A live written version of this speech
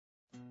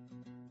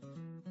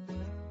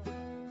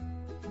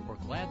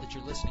glad that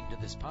you're listening to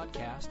this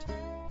podcast.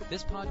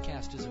 This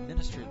podcast is a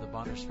ministry of the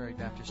Bonners Ferry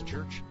Baptist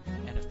Church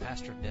and of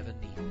Pastor Nevin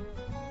Neal.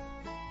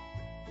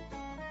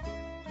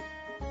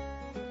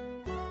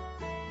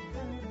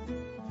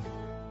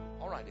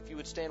 All right, if you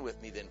would stand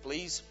with me then,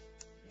 please.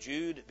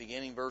 Jude,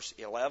 beginning verse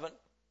 11.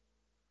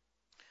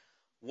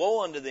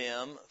 Woe unto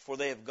them, for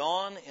they have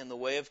gone in the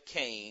way of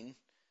Cain,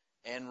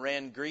 and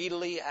ran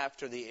greedily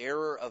after the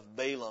error of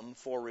Balaam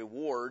for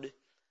reward,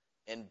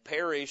 and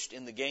perished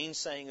in the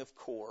gainsaying of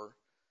Kor.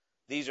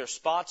 These are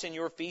spots in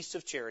your feasts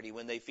of charity,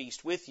 when they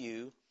feast with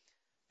you,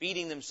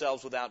 feeding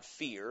themselves without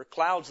fear.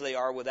 Clouds they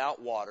are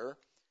without water,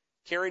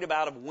 carried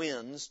about of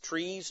winds,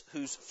 trees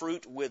whose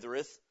fruit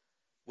withereth,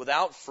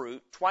 without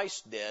fruit,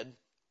 twice dead,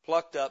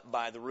 plucked up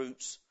by the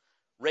roots.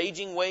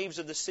 Raging waves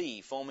of the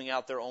sea, foaming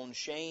out their own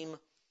shame,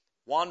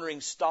 wandering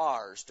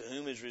stars, to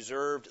whom is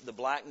reserved the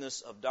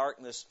blackness of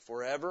darkness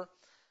forever.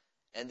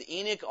 And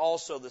Enoch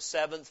also, the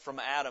seventh from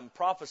Adam,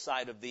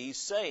 prophesied of these,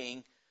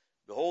 saying,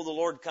 Behold, the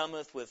Lord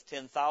cometh with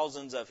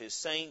 10,000s of his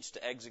saints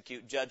to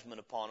execute judgment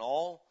upon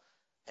all,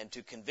 and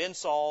to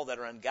convince all that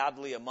are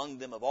ungodly among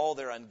them of all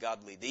their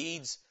ungodly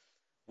deeds,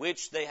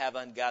 which they have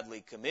ungodly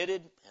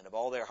committed, and of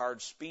all their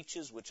hard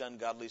speeches which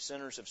ungodly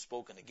sinners have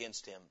spoken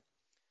against him.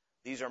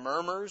 These are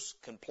murmurers,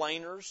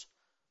 complainers,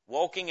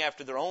 walking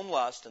after their own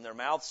lust, and their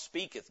mouth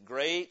speaketh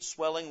great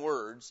swelling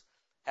words,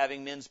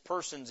 having men's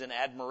persons in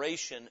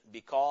admiration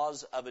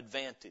because of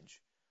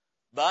advantage.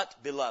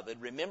 But, beloved,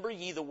 remember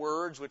ye the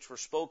words which were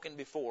spoken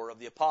before of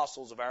the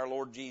apostles of our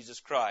Lord Jesus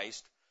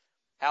Christ,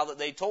 how that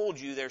they told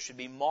you there should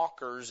be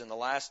mockers in the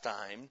last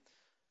time,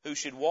 who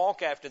should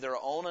walk after their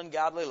own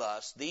ungodly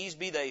lusts. These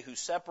be they who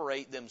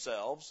separate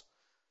themselves,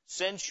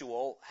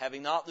 sensual,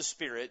 having not the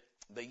Spirit.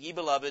 But ye,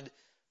 beloved,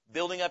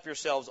 building up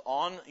yourselves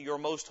on your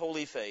most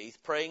holy faith,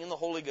 praying in the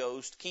Holy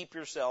Ghost, keep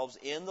yourselves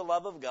in the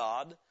love of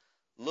God,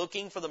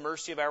 looking for the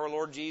mercy of our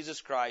Lord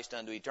Jesus Christ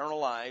unto eternal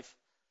life.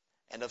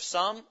 And of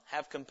some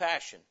have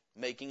compassion,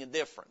 making a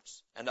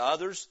difference. And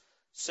others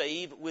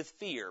save with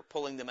fear,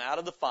 pulling them out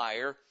of the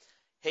fire,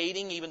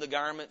 hating even the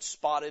garment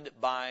spotted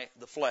by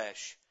the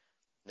flesh.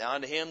 Now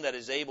unto him that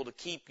is able to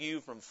keep you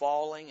from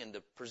falling, and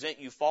to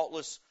present you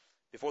faultless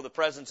before the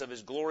presence of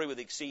his glory with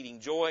exceeding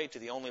joy, to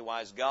the only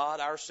wise God,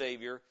 our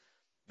Savior,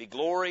 be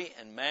glory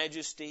and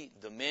majesty,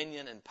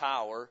 dominion and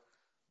power,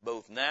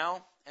 both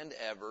now and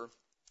ever.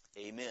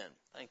 Amen.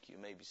 Thank you.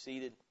 You may be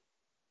seated.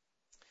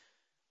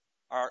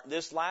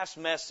 This last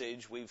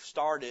message we've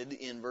started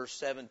in verse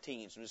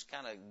 17. So just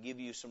kind of give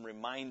you some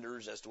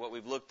reminders as to what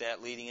we've looked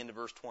at leading into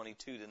verse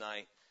 22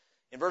 tonight.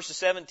 In verses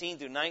 17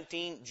 through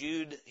 19,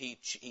 Jude, he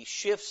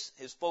shifts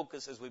his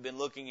focus, as we've been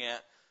looking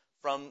at,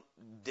 from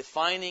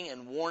defining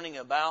and warning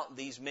about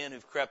these men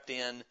who've crept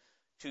in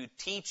to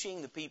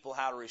teaching the people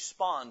how to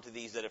respond to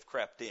these that have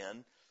crept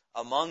in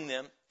among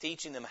them,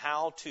 teaching them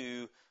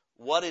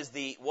what's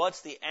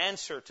the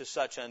answer to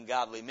such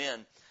ungodly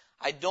men.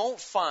 I don't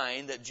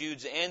find that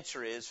Jude's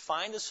answer is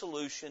find a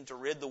solution to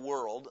rid the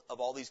world of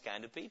all these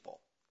kind of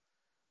people.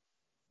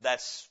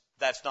 That's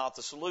not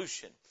the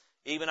solution.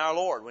 Even our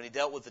Lord, when he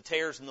dealt with the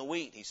tares and the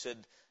wheat,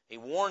 he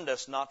warned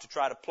us not to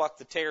try to pluck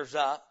the tares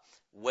up.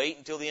 Wait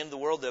until the end of the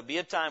world. There'll be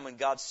a time when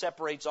God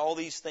separates all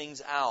these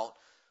things out.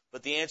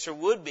 But the answer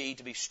would be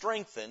to be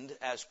strengthened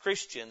as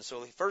Christians.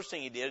 So the first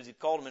thing he did is he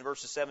called them in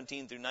verses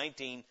 17 through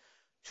 19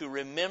 to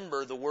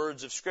remember the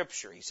words of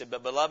Scripture. He said,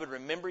 But beloved,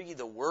 remember ye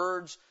the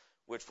words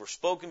which were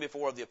spoken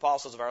before of the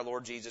apostles of our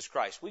Lord Jesus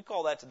Christ. We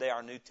call that today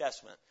our New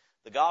Testament.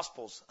 The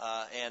Gospels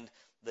and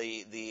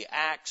the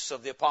Acts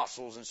of the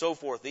apostles and so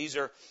forth. These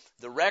are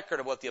the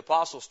record of what the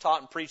apostles taught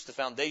and preached, the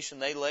foundation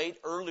they laid.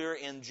 Earlier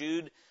in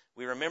Jude,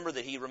 we remember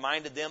that he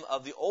reminded them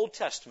of the Old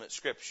Testament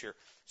Scripture.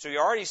 So you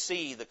already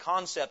see the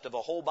concept of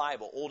a whole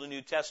Bible, Old and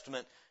New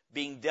Testament,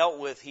 being dealt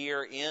with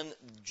here in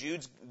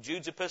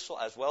Jude's epistle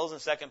as well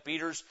as in 2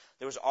 Peter's.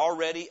 There was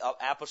already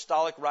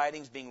apostolic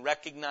writings being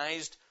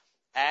recognized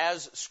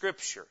as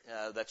Scripture.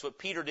 That's what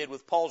Peter did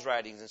with Paul's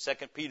writings in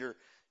 2 Peter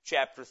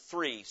chapter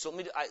 3. So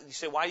you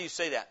say, why do you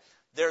say that?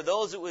 There are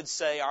those that would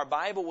say our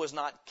Bible was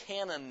not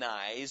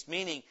canonized,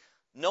 meaning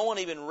no one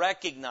even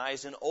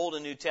recognized an Old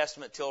and New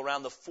Testament till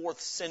around the 4th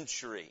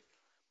century.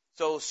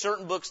 So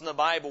certain books in the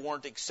Bible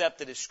weren't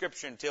accepted as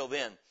Scripture until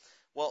then.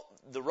 Well,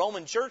 the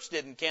Roman Church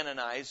didn't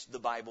canonize the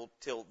Bible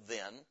till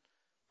then.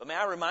 But may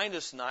I remind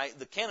us tonight,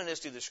 the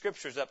canonicity of the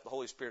Scripture is up to the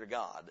Holy Spirit of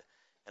God.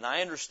 And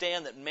I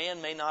understand that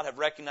man may not have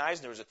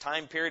recognized there was a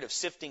time period of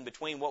sifting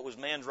between what was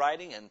man's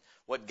writing and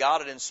what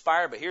God had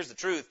inspired. But here's the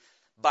truth.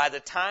 By the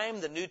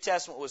time the New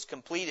Testament was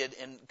completed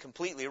and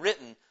completely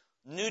written,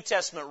 New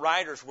Testament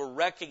writers were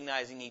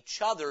recognizing each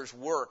other's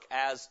work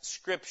as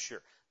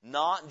Scripture,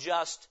 not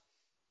just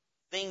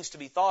things to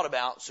be thought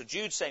about. So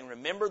Jude's saying,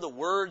 remember the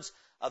words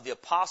of the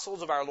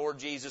apostles of our Lord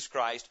Jesus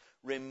Christ.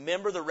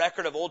 Remember the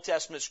record of Old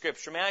Testament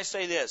Scripture. May I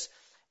say this?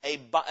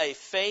 A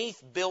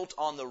faith built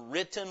on the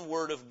written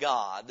Word of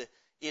God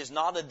is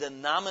not a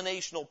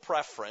denominational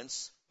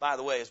preference. By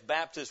the way, as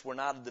Baptists, we're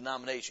not a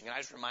denomination. Can I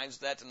just remind us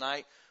of that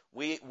tonight?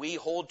 We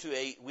hold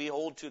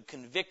to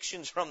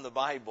convictions from the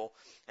Bible,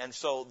 and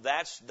so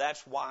that's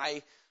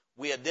why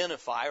we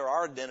identify or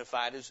are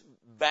identified as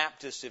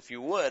Baptists, if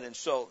you would. And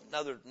so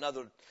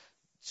another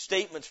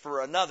statements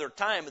for another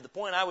time. But the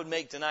point I would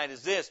make tonight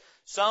is this.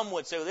 Some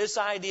would say, well, this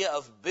idea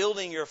of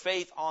building your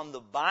faith on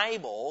the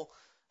Bible,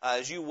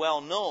 as you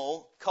well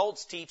know,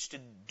 cults teach to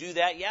do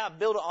that. Yeah,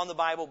 build it on the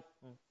Bible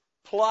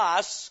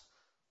plus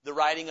the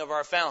writing of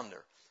our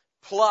founder,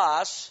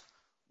 plus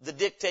the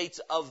dictates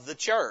of the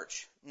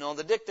church. No,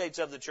 the dictates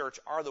of the church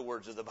are the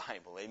words of the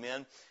Bible.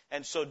 Amen.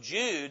 And so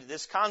Jude,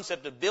 this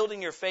concept of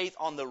building your faith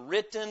on the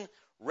written,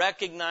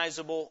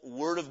 recognizable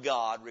Word of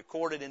God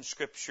recorded in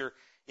Scripture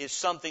is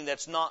something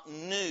that's not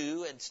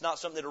new. It's not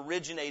something that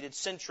originated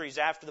centuries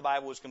after the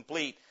Bible was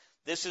complete.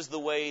 This is the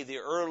way the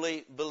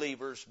early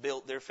believers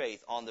built their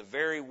faith, on the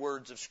very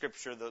words of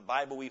Scripture, the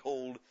Bible we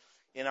hold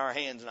in our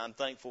hands, and I'm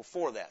thankful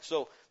for that.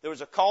 So there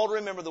was a call to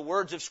remember the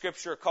words of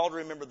Scripture, a call to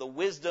remember the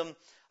wisdom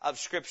of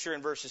Scripture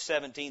in verses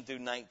 17 through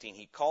 19.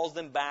 He calls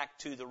them back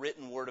to the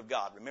written Word of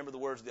God. Remember the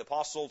words of the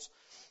apostles,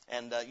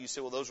 and you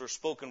say, well, those were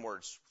spoken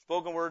words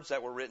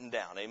that were written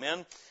down.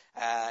 Amen?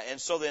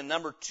 And so then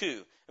number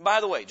 2. And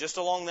by the way, just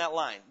along that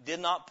line, did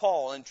not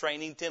Paul, in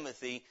training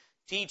Timothy,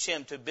 teach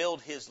him to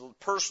build his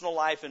personal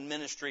life and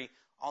ministry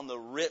on the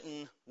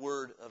written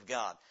Word of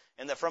God?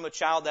 And that from a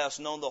child thou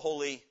hast known the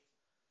Holy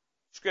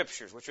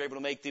Scriptures, which are able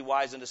to make thee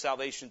wise unto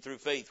salvation through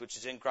faith, which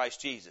is in Christ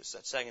Jesus.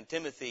 That's 2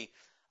 Timothy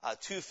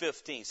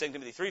 2:15, 2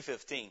 Timothy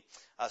 3:15,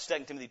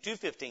 2 Timothy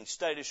 2:15,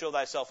 study to show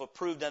thyself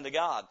approved unto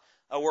God,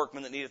 a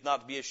workman that needeth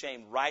not to be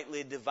ashamed,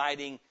 rightly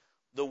dividing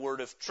the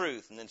word of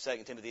truth. And then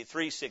 2 Timothy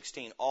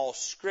 3:16, all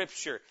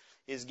Scripture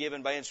is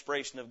given by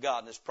inspiration of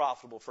God and is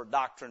profitable for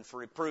doctrine, for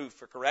reproof,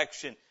 for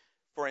correction,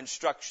 for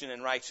instruction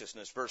in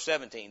righteousness. Verse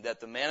 17, that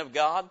the man of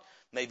God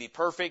may be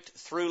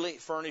perfect, truly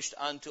furnished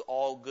unto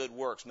all good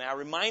works. May I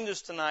remind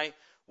us tonight,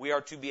 we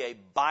are to be a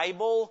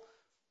Bible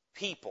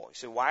people. You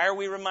say, why are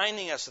we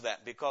reminding us of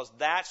that? Because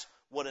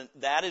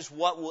that is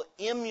what will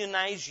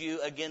immunize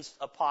you against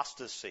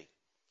apostasy.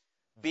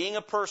 Being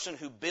a person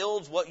who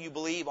builds what you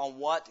believe on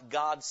what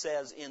God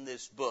says in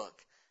this book.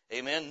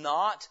 Amen?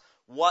 Not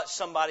what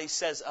somebody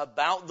says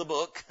about the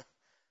book,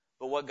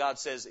 but what God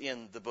says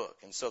in the book.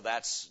 And so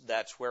that's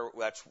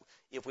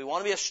if we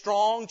want to be a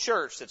strong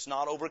church that's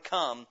not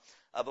overcome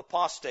of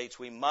apostates,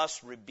 we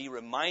must be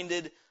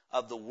reminded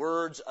of the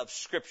words of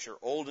Scripture,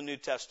 Old and New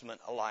Testament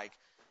alike,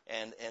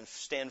 and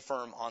stand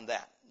firm on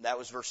that. That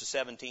was verses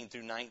 17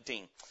 through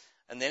 19.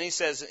 And then he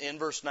says in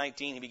verse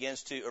 19,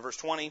 verse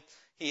 20,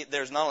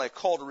 there's not only a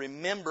call to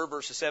remember,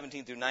 verses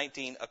 17 through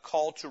 19, a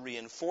call to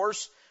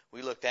reinforce.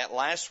 We looked at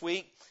last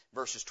week,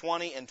 verses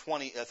 20 and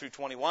 20 through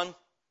 21.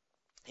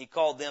 He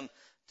called them,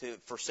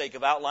 for sake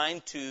of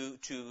outline,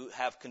 to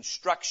have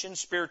construction,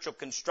 spiritual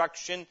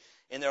construction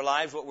in their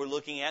lives, what we're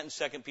looking at in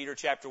 2 Peter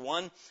chapter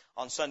 1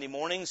 on Sunday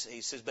mornings.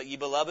 He says, but ye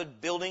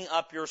beloved, building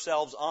up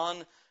yourselves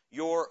on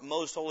your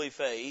most holy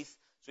faith.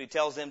 So he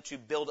tells them to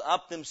build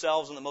up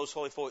themselves in the most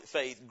holy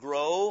faith.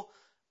 Grow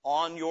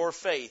on your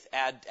faith.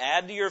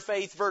 Add to your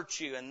faith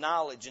virtue and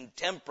knowledge and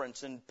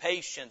temperance and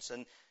patience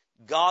and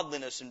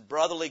godliness and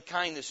brotherly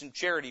kindness and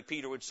charity,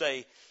 Peter would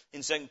say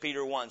in 2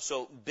 Peter 1.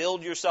 So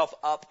build yourself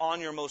up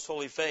on your most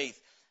holy faith.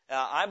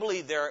 I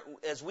believe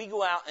as we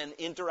go out and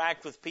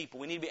interact with people,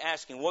 we need to be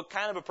asking, what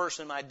kind of a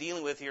person am I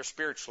dealing with here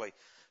spiritually?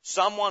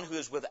 Someone who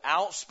is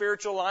without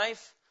spiritual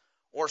life,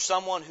 or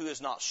someone who is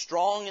not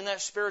strong in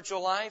that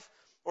spiritual life,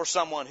 or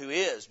someone who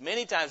is.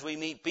 Many times we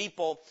meet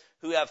people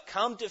who have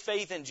come to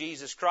faith in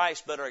Jesus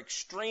Christ but are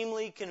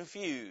extremely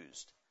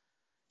confused.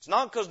 It's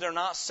not because they're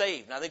not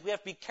saved. And I think we have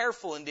to be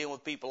careful in dealing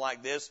with people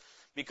like this,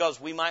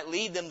 because we might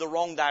lead them the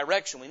wrong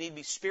direction. We need to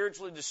be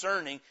spiritually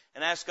discerning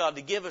and ask God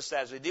to give us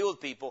that as we deal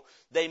with people.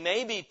 They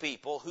may be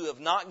people who have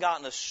not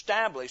gotten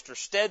established or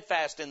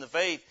steadfast in the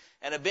faith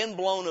and have been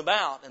blown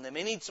about, and they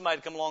may need somebody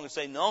to come along and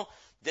say, no,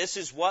 this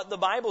is what the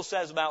Bible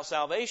says about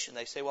salvation.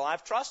 They say, well,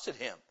 I've trusted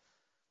Him.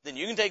 Then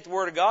you can take the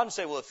Word of God and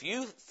say, well, if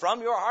you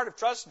from your heart have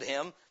trusted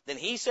Him, then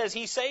He says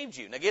He saved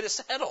you. Now get it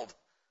settled.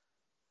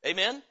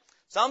 Amen?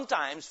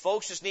 Sometimes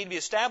folks just need to be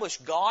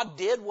established. God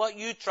did what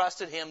you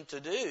trusted Him to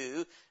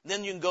do.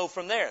 Then you can go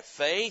from there.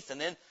 Faith,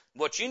 and then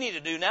what you need to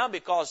do now,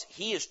 because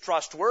He is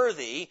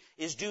trustworthy,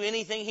 is do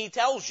anything He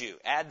tells you.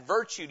 Add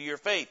virtue to your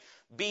faith.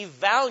 Be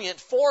valiant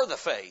for the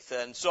faith.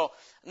 And so,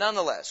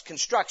 nonetheless,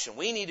 construction.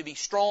 We need to be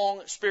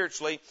strong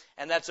spiritually,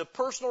 and that's a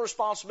personal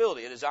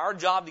responsibility. It is our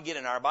job to get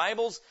in our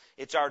Bibles.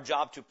 It's our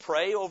job to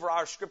pray over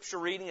our Scripture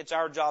reading. It's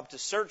our job to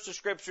search the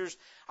Scriptures.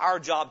 Our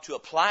job to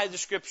apply the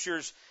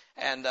Scriptures.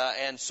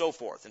 And so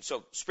forth. And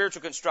so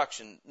spiritual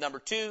construction. Number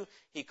 2,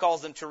 he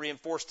calls them to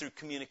reinforce through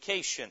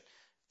communication,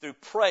 through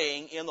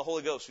praying in the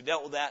Holy Ghost. We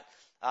dealt with that.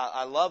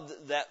 I love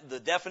that the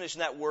definition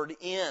of that word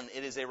in.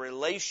 It is a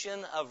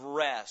relation of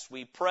rest.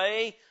 We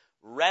pray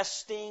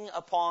resting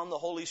upon the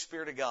Holy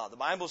Spirit of God. The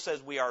Bible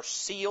says we are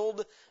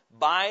sealed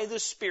by the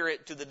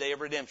Spirit to the day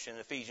of redemption.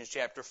 In Ephesians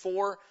chapter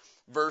 4,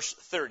 verse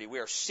 30. We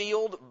are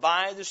sealed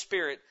by the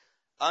Spirit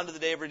unto the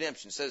day of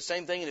redemption. It says the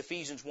same thing in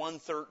Ephesians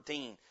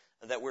 1:13.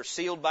 That we're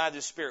sealed by the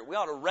Spirit. We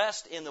ought to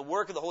rest in the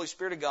work of the Holy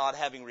Spirit of God,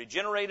 having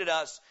regenerated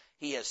us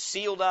He has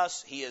sealed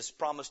us. He has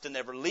promised to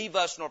never leave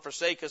us nor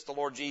forsake us, the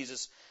Lord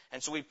Jesus.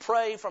 And so we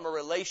pray from a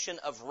relation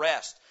of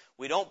rest.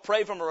 We don't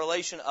pray from a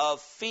relation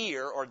of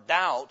fear or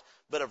doubt,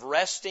 but of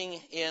resting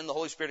in the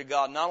Holy Spirit of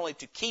God, not only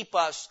to keep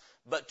us,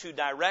 but to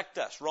direct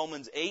us.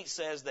 Romans 8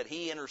 says that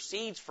He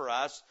intercedes for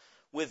us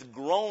with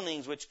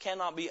groanings which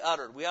cannot be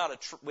uttered. We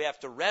have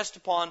to rest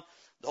upon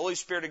the Holy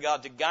Spirit of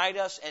God to guide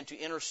us and to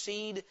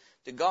intercede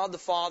to God the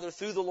Father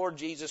through the Lord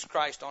Jesus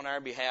Christ on our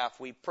behalf.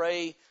 We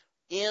pray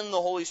in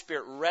the Holy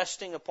Spirit,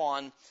 resting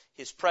upon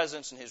His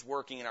presence and His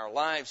working in our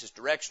lives, His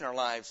direction in our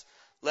lives.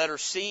 Letter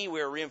C,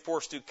 we are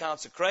reinforced through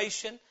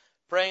consecration.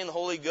 Praying the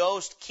Holy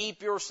Ghost,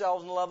 keep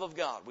yourselves in the love of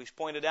God. We've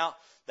pointed out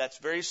that's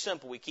very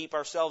simple. We keep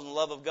ourselves in the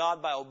love of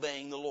God by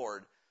obeying the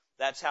Lord.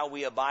 That's how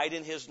we abide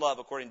in His love,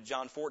 according to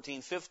John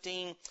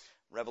 14:15.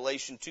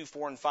 Revelation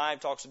 2:4 and 5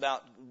 talks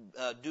about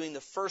doing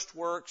the first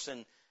works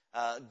and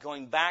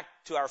going back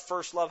to our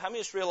first love. How many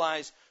of us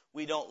realize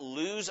we don't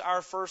lose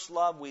our first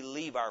love, we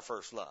leave our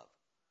first love?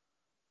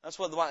 That's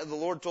what the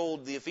Lord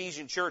told the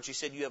Ephesian church. He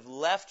said, you have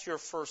left your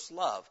first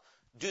love.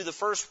 Do the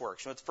first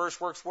works. You know what the first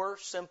works were?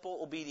 Simple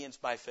obedience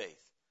by faith.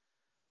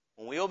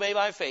 When we obey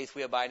by faith,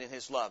 we abide in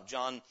His love.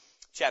 John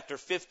chapter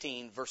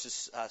 15,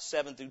 verses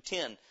 7 through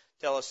 10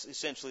 tell us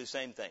essentially the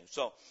same thing.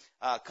 So,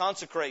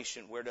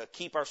 consecration, we're to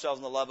keep ourselves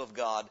in the love of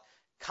God.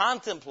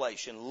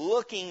 Contemplation,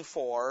 looking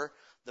for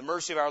the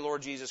mercy of our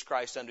Lord Jesus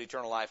Christ unto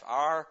eternal life.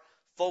 Our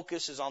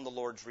focus is on the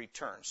Lord's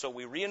return. So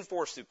we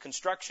reinforce through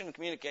construction and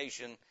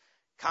communication,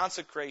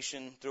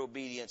 consecration through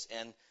obedience,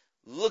 and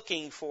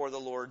looking for the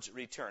Lord's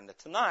return. Now,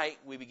 tonight,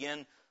 we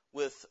begin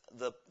with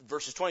the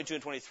verses 22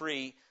 and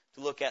 23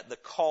 to look at the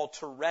call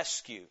to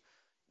rescue.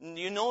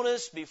 You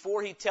notice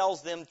before He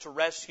tells them to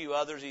rescue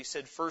others, He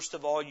said, first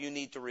of all, you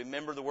need to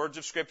remember the words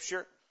of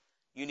Scripture.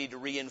 You need to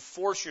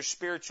reinforce your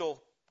spiritual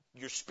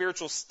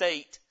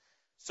state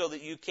so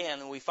that you can,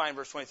 and we find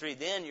verse 23,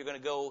 then you're going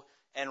to go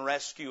and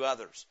rescue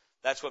others.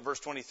 That's what verse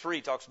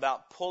 23 talks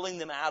about, pulling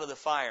them out of the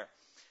fire.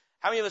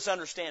 How many of us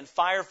understand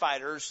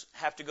firefighters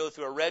have to go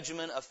through a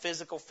regimen of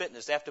physical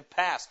fitness? They have to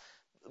pass.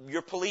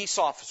 Your police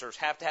officers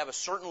have to have a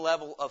certain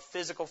level of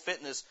physical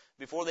fitness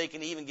before they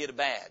can even get a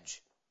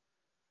badge.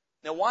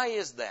 Now, why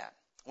is that?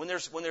 When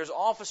there's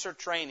officer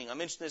training, I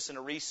mentioned this in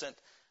a recent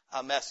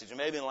message, or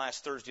maybe in the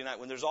last Thursday night.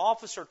 When there's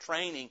officer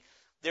training,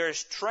 there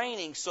is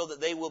training so that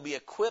they will be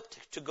equipped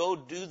to go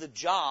do the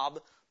job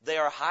they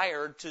are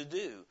hired to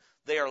do.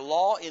 They are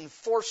law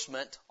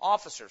enforcement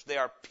officers. They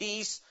are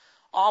peace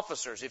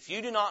officers. If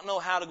you do not know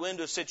how to go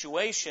into a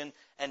situation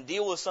and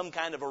deal with some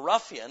kind of a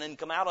ruffian and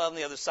come out on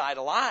the other side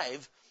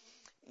alive,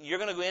 you're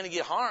going to go in and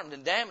get harmed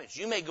and damaged.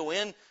 You may go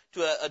in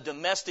to a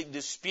domestic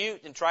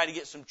dispute and try to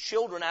get some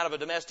children out of a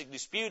domestic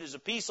dispute as a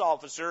peace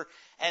officer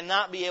and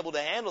not be able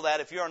to handle that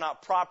if you are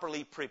not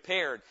properly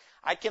prepared.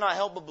 I cannot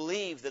help but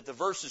believe that the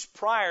verses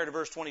prior to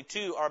verse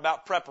 22 are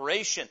about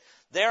preparation.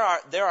 There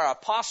are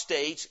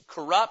apostates,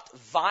 corrupt,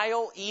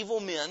 vile, evil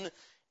men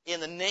in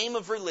the name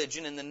of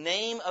religion, in the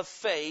name of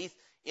faith,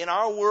 in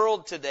our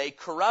world today,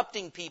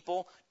 corrupting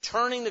people,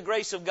 turning the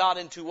grace of God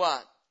into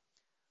what?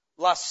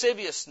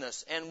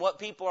 Lasciviousness. And what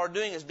people are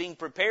doing is being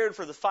prepared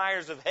for the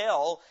fires of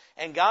hell.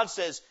 And God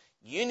says,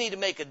 you need to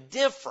make a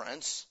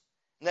difference.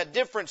 And that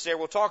difference there,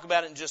 we'll talk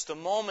about it in just a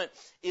moment,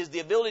 is the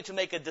ability to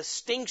make a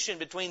distinction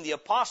between the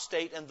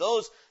apostate and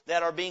those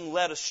that are being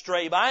led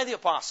astray by the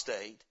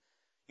apostate.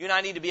 You and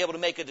I need to be able to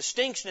make a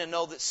distinction and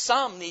know that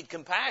some need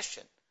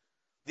compassion.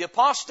 The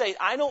apostate,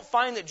 I don't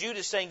find that Jude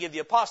is saying give the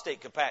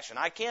apostate compassion.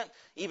 I can't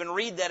even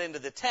read that into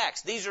the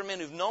text. These are men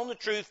who've known the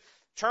truth,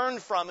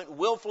 turned from it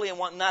willfully and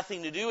want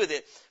nothing to do with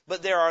it.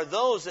 But there are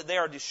those that they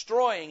are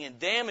destroying and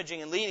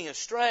damaging and leading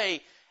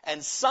astray,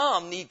 and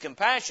some need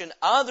compassion.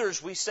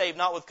 Others we save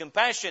not with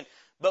compassion,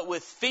 but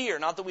with fear.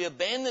 Not that we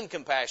abandon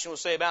compassion. We'll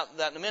say about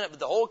that in a minute. But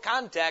the whole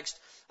context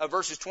of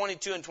verses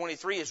 22 and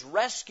 23 is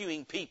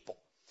rescuing people.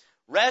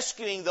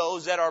 Rescuing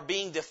those that are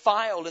being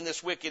defiled in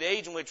this wicked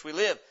age in which we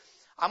live.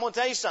 I'm going to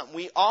tell you something.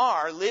 We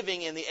are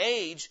living in the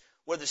age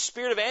where the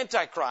spirit of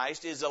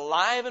Antichrist is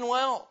alive and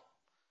well.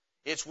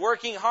 It's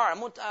working hard.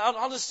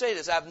 I'll just say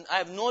this. I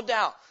have no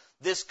doubt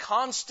this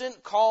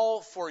constant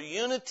call for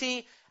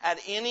unity at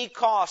any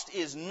cost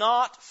is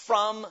not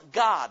from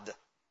God.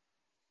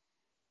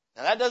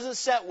 Now, that doesn't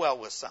set well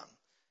with some.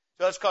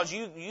 So it's because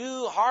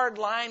you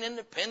hardline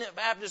independent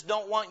Baptists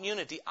don't want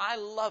unity. I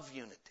love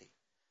unity.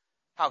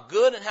 How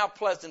good and how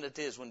pleasant it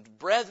is when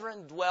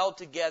brethren dwell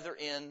together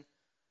in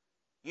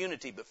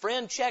unity. But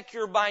friend, check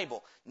your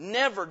Bible.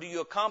 Never do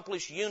you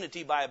accomplish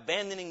unity by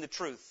abandoning the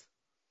truth.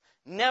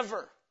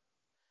 Never.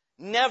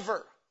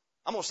 Never.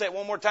 I'm going to say it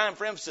one more time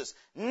for emphasis.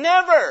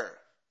 Never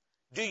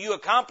do you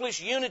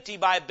accomplish unity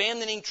by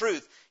abandoning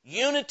truth.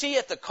 Unity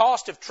at the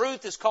cost of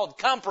truth is called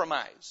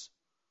compromise.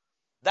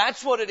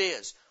 That's what it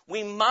is.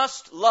 We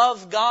must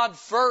love God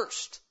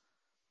first.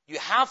 You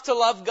have to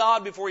love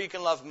God before you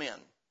can love men.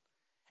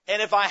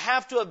 And if I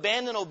have to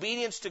abandon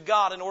obedience to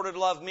God in order to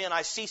love men,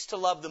 I cease to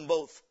love them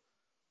both.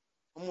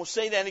 And we'll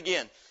say that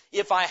again.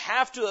 If I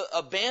have to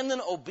abandon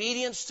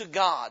obedience to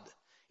God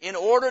in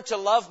order to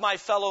love my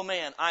fellow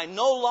man, I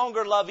no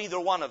longer love either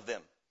one of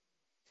them.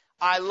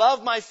 I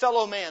love my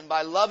fellow man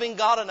by loving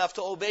God enough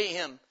to obey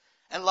Him,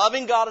 and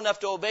loving God enough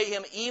to obey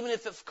Him even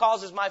if it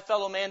causes my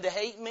fellow man to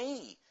hate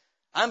me.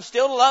 I'm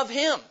still to love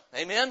him.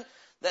 Amen?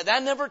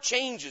 That never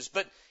changes.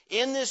 But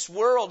in this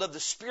world of the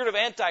spirit of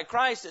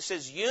Antichrist, it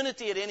says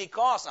unity at any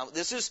cost. Now,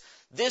 this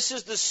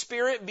is the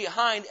spirit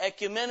behind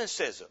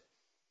ecumenicism.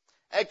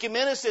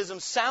 Ecumenicism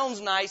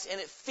sounds nice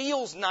and it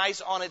feels nice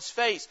on its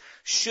face.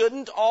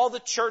 Shouldn't all the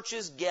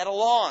churches get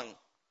along?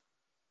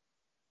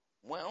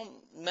 Well,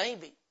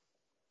 maybe.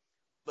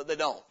 But they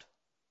don't.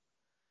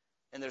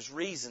 And there's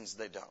reasons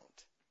they don't.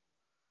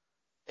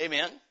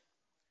 Amen?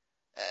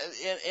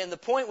 And the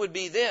point would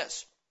be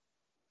this.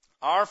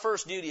 Our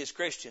first duty as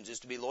Christians is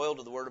to be loyal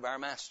to the word of our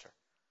Master.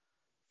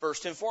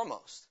 First and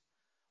foremost.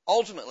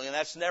 Ultimately, and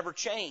that's never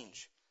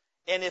changed.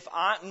 And if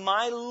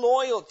my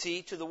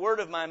loyalty to the word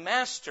of my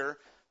Master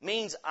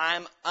means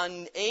I'm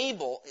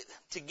unable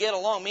to get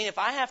along, meaning if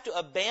I have to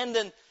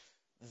abandon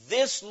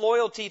this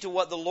loyalty to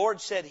what the Lord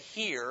said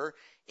here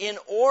in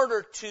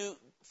order to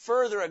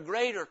further a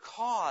greater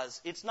cause,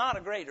 it's not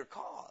a greater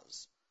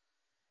cause.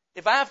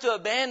 If I have to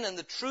abandon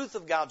the truth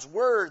of God's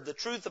Word, the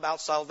truth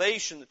about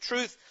salvation, the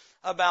truth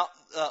about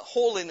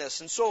holiness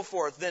and so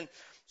forth, then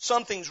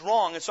something's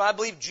wrong. And so I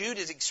believe Jude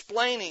is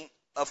explaining,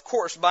 of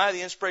course, by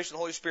the inspiration of the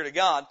Holy Spirit of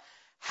God,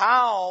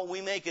 how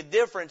we make a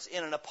difference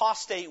in an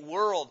apostate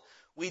world.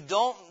 We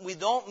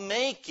don't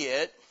make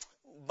it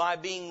by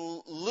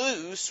being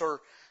loose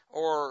or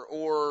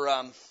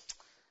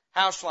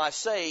how shall I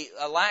say,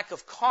 a lack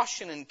of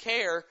caution and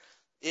care.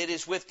 It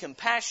is with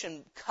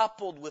compassion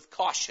coupled with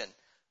caution.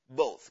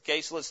 Both.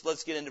 Okay, so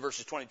let's get into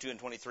verses 22 and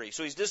 23.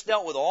 So he's just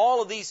dealt with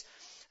all of these,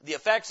 the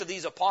effects of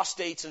these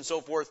apostates and so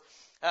forth.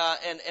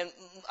 And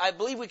I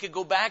believe we could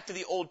go back to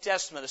the Old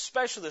Testament,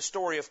 especially the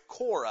story of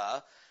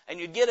Korah, and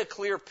you'd get a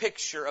clear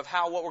picture of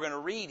how what we're going to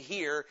read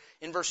here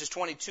in verses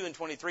 22 and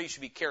 23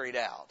 should be carried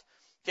out.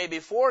 Okay,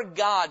 before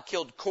God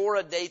killed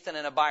Korah, Dathan,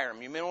 and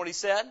Abiram, you remember what he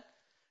said?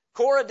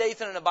 Korah,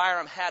 Dathan, and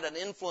Abiram had an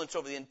influence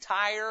over the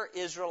entire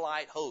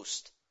Israelite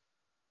host.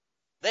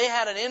 They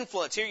had an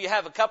influence. Here you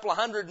have a couple of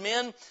hundred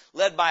men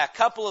led by a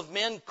couple of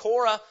men.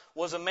 Korah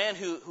was a man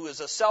who is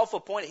a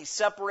self-appointed. He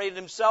separated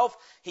himself.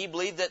 He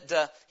believed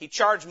that he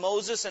charged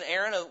Moses and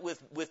Aaron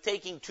with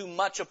taking too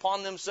much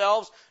upon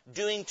themselves,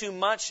 doing too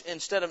much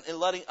instead of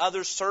letting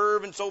others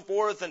serve and so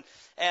forth.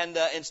 And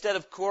instead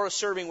of Korah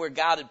serving where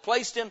God had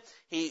placed him,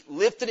 he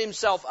lifted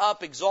himself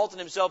up, exalted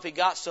himself. He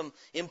got some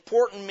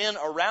important men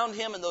around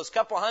him, and those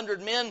couple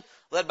hundred men,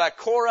 led by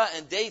Korah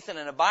and Dathan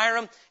and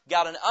Abiram,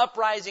 got an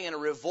uprising and a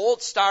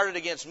revolt started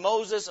against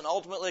Moses and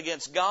ultimately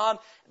against God.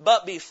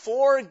 But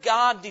before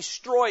God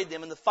destroyed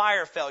them and the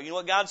fire fell, you know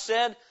what God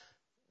said?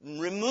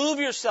 Remove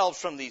yourselves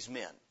from these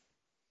men.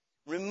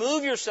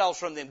 Remove yourselves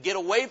from them. Get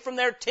away from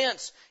their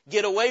tents.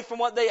 Get away from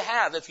what they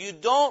have. If you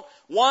don't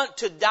want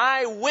to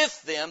die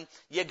with them,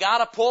 you got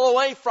to pull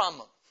away from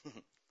them.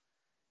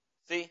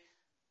 See?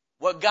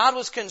 What God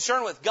was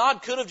concerned with,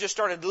 God could have just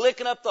started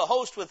licking up the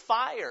host with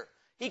fire.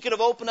 He could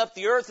have opened up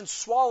the earth and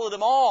swallowed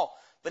them all.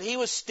 But He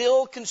was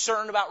still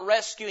concerned about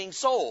rescuing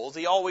souls.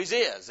 He always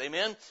is.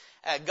 Amen?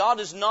 God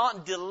does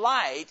not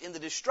delight in the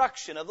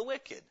destruction of the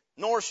wicked.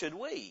 Nor should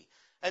we.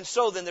 And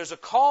so then there's a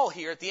call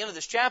here at the end of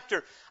this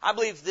chapter. I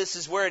believe this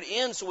is where it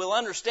ends, so we'll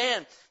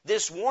understand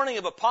this warning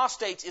of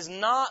apostates is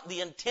not,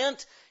 the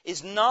intent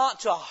is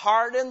not to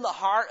harden the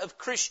heart of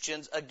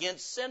Christians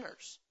against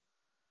sinners.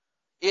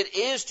 It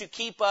is to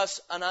keep us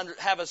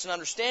have us an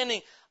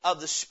understanding of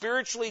the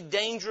spiritually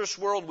dangerous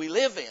world we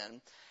live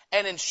in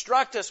and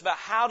instruct us about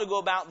how to go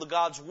about the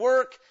God's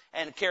work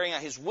and carrying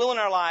out His will in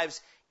our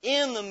lives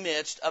in the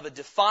midst of a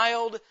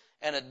defiled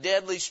and a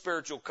deadly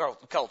spiritual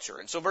culture.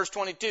 And so verse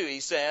 22,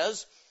 he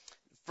says,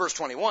 verse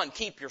 21,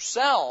 keep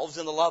yourselves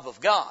in the love of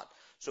God.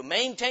 So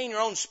maintain your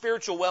own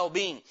spiritual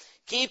well-being.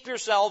 Keep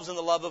yourselves in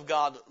the love of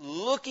God,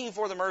 looking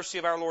for the mercy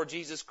of our Lord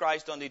Jesus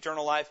Christ unto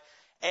eternal life,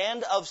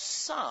 and of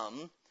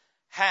some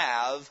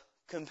have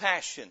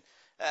compassion.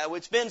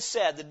 It's been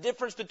said, the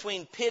difference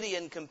between pity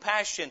and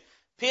compassion,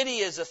 pity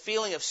is a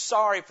feeling of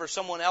sorry for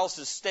someone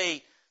else's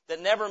state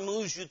that never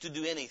moves you to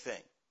do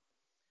anything.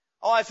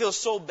 Oh, I feel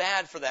so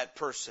bad for that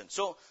person.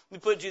 So let me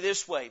put it to you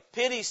this way.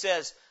 Pity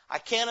says, I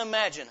can't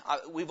imagine.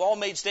 We've all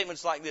made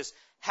statements like this.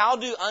 How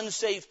do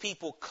unsaved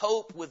people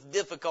cope with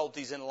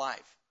difficulties in life?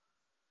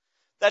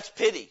 That's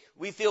pity.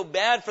 We feel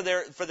bad for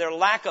their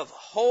lack of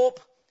hope.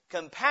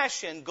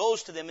 Compassion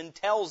goes to them and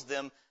tells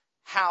them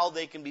how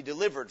they can be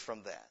delivered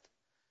from that.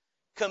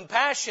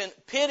 Compassion,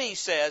 pity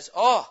says,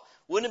 oh,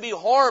 wouldn't it be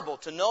horrible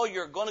to know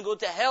you're going to go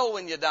to hell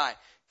when you die?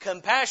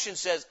 Compassion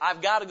says,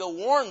 I've got to go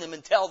warn them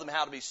and tell them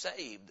how to be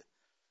saved.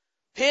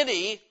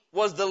 Pity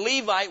was the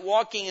Levite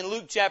walking in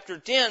Luke chapter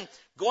 10,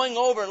 going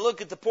over and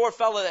look at the poor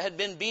fellow that had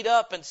been beat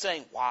up and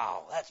saying,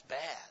 wow, that's bad.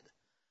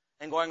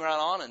 And going right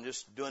on and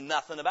just doing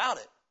nothing about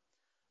it.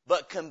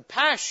 But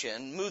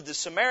compassion moved the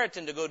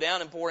Samaritan to go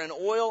down and pour in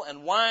oil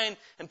and wine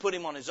and put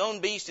him on his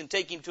own beast and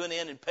take him to an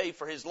inn and pay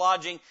for his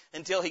lodging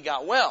until he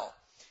got well.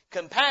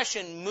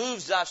 Compassion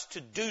moves us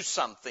to do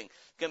something.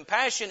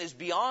 Compassion is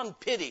beyond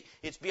pity.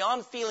 It's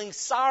beyond feeling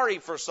sorry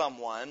for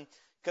someone.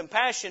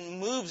 Compassion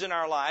moves in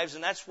our lives,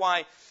 and that's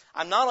why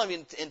I'm not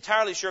even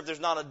entirely sure if there's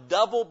not a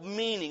double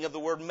meaning of the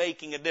word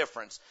making a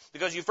difference.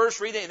 Because you first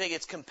read it and you think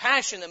it's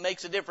compassion that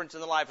makes a difference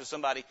in the life of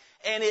somebody,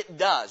 and it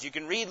does. You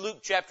can read Luke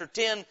chapter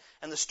 10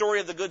 and the story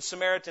of the Good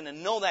Samaritan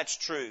and know that's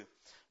true.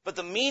 But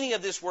the meaning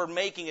of this word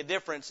making a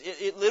difference,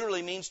 it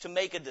literally means to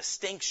make a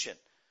distinction,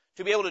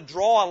 to be able to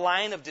draw a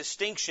line of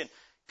distinction.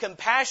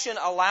 Compassion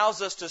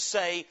allows us to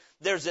say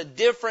there's a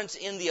difference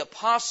in the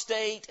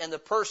apostate and the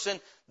person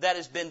that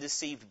has been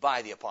deceived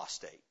by the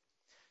apostate.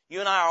 You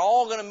and I are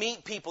all going to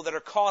meet people that are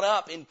caught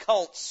up in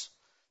cults.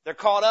 They're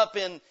caught up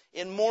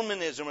in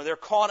Mormonism, or they're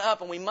caught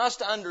up, and we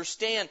must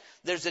understand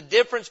there's a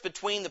difference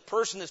between the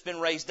person that's been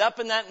raised up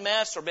in that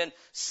mess or been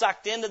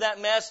sucked into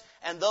that mess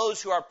and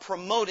those who are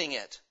promoting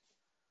it.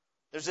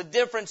 There's a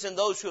difference in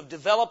those who have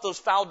developed those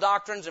foul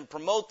doctrines and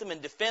promote them and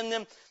defend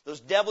them, those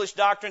devilish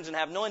doctrines, and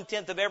have no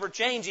intent of ever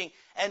changing,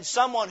 and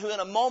someone who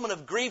in a moment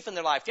of grief in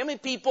their life. Do you know how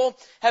many people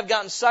have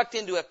gotten sucked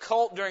into a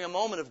cult during a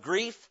moment of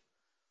grief?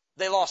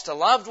 They lost a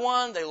loved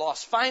one, they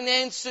lost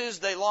finances,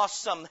 they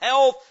lost some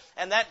health,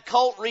 and that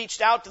cult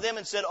reached out to them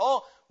and said,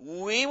 oh,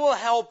 we will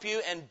help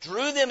you, and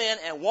drew them in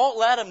and won't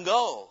let them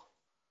go.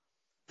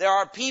 There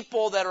are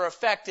people that are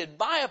affected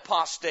by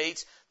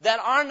apostates that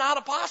are not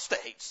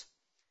apostates.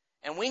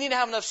 And we need to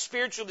have enough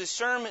spiritual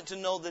discernment to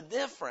know the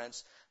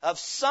difference of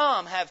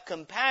some have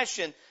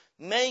compassion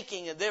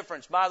making a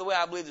difference. By the way,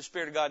 I believe the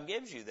Spirit of God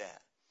gives you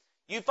that.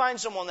 You find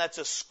someone that's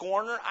a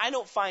scorner. I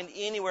don't find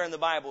anywhere in the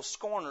Bible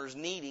scorners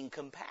needing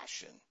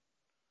compassion.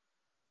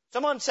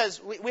 Someone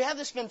says, we have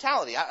this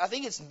mentality. I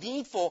think it's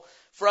needful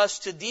for us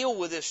to deal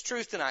with this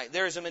truth tonight.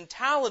 There is a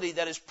mentality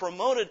that is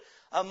promoted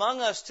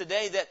among us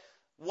today that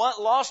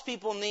what lost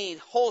people need,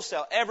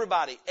 wholesale,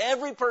 everybody,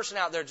 every person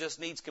out there just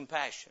needs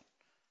compassion.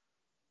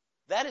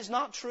 That is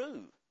not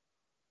true.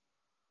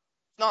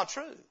 Not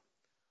true.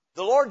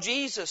 The Lord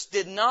Jesus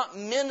did not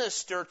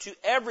minister to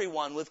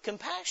everyone with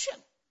compassion.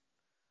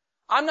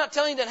 I'm not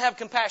telling you to have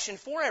compassion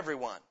for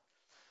everyone.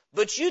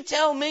 But you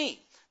tell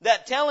me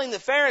that telling the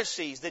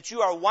Pharisees that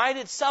you are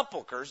whited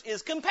sepulchres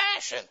is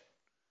compassion.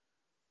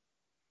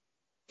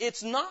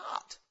 It's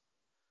not.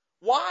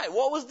 Why?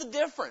 What was the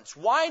difference?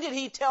 Why did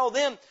he tell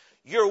them,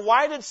 you're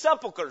whited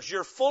sepulchres,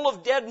 you're full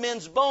of dead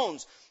men's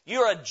bones,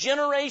 you're a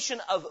generation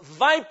of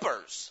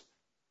vipers?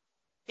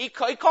 He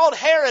called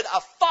Herod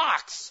a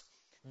fox.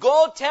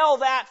 Go tell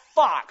that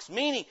fox,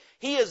 meaning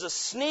he is a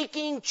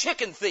sneaking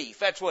chicken thief.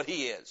 That's what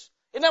he is.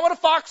 Isn't that what a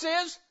fox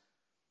is?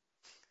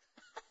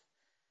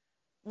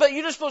 But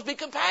you're just supposed to be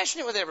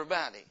compassionate with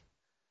everybody.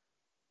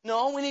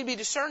 No, we need to be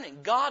discerning.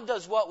 God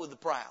does what with the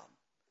proud?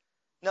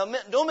 Now,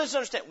 don't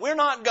misunderstand. We're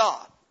not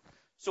God.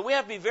 So we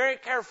have to be very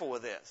careful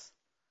with this.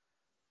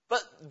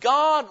 But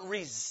God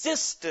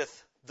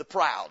resisteth the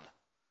proud,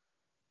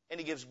 and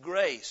He gives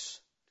grace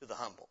to the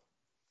humble.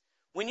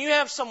 When you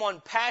have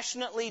someone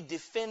passionately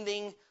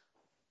defending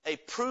a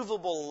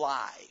provable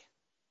lie,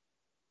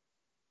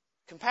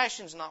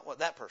 compassion is not what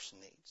that person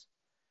needs.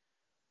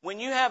 When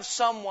you have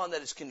someone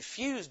that is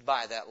confused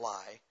by that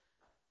lie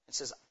and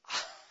says,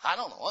 I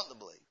don't know what to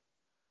believe,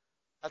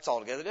 that's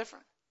altogether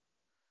different.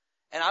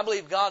 And I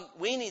believe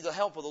we need the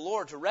help of the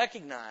Lord to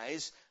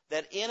recognize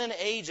that in an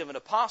age of an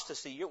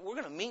apostasy, we're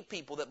going to meet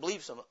people that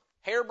believe some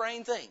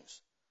harebrained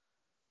things.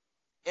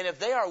 And if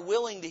they are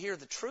willing to hear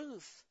the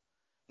truth,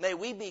 may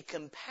we be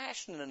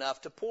compassionate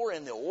enough to pour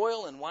in the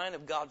oil and wine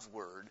of God's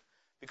Word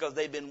because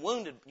they've been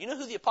wounded. You know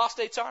who the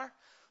apostates are?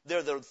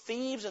 They're the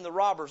thieves and the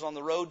robbers on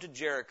the road to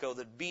Jericho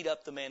that beat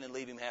up the man and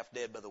leave him half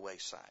dead by the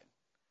wayside.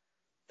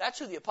 That's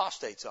who the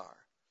apostates are.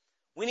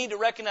 We need to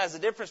recognize the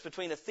difference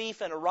between a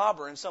thief and a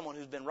robber and someone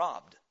who's been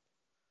robbed.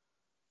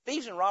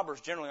 Thieves and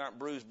robbers generally aren't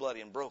bruised,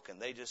 bloody, and broken.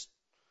 They just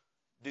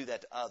do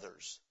that to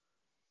others.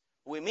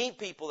 We meet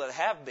people that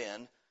have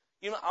been,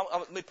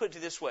 let me put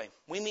it this way.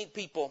 We meet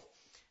people,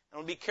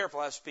 and I'll be careful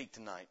how I speak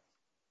tonight.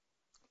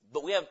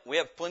 But we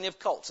have plenty of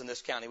cults in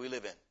this county we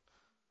live in.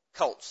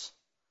 Cults.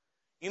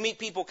 You meet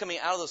people coming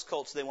out of those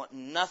cults, they want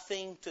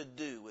nothing to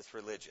do with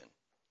religion.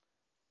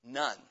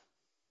 None.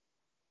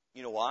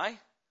 You know why?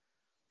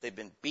 They've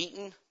been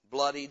beaten,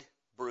 bloodied,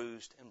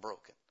 bruised, and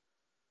broken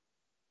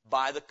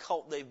by the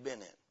cult they've been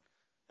in.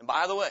 And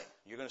by the way,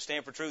 you're going to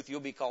stand for truth, you'll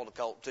be called a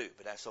cult too,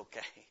 but that's okay.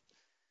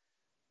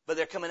 But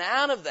they're coming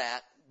out of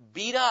that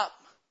beat up,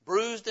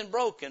 bruised, and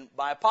broken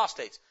by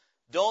apostates.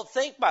 Don't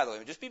think, by the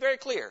way, just be very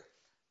clear,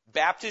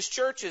 Baptist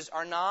churches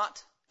are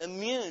not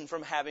immune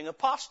from having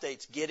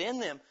apostates get in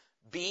them,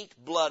 beat,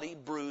 bloody,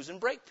 bruise, and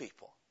break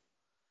people.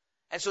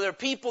 And so there are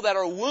people that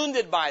are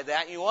wounded by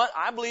that. You know what?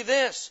 I believe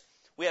this.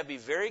 We have to be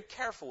very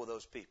careful with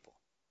those people.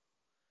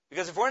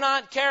 Because if we're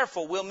not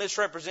careful, we'll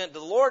misrepresent the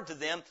Lord to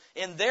them.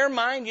 In their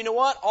mind, you know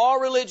what? All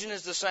religion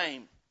is the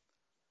same.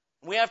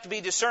 We have to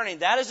be discerning.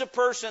 That is a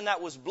person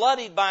that was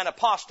bloodied by an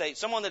apostate,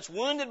 someone that's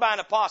wounded by an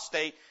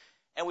apostate,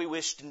 and we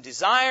wish and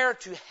desire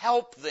to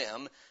help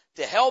them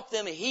to help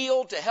them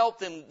heal, to help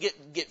them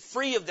get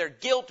free of their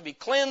guilt, to be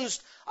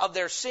cleansed of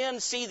their sin,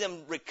 see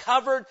them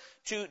recovered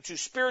to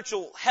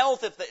spiritual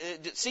health,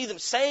 see them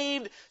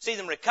saved, see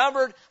them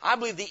recovered. I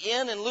believe the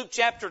inn in Luke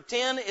chapter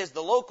 10 is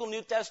the local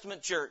New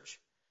Testament church.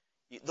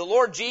 The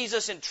Lord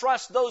Jesus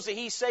entrusts those that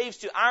He saves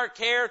to our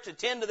care to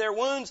tend to their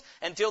wounds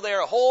until they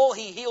are whole.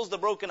 He heals the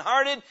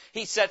brokenhearted.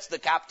 He sets the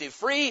captive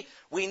free.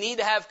 We need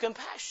to have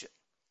compassion.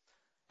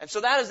 And so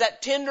that is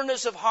that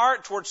tenderness of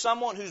heart towards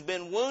someone who's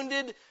been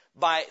wounded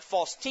by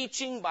false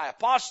teaching, by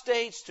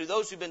apostates, to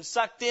those who've been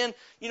sucked in.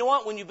 You know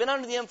what? When you've been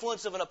under the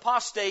influence of an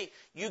apostate,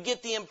 you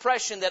get the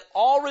impression that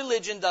all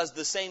religion does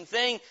the same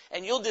thing,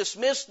 and you'll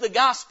dismiss the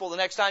gospel the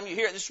next time you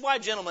hear it. This is why,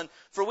 gentlemen,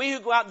 for we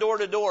who go out door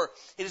to door,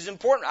 it is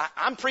important.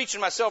 I'm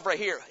preaching myself right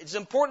here. It's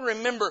important to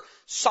remember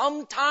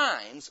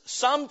sometimes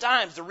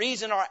the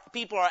reason our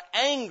people are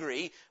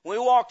angry when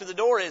we walk to the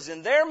door is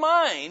in their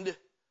mind,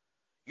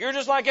 you're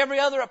just like every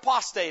other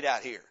apostate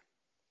out here.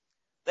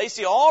 They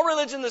see all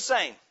religion the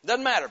same.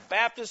 Doesn't matter.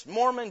 Baptist,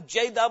 Mormon,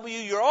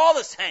 JW, you're all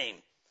the same.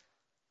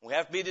 We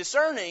have to be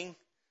discerning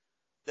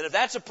that if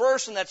that's a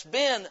person that's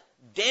been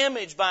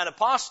damaged by an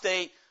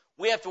apostate,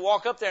 we have to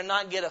walk up there and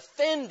not get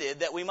offended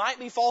that we might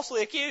be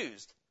falsely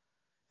accused.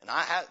 And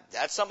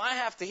that's something I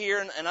have to hear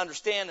and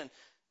understand. And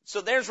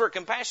so there's where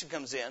compassion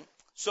comes in.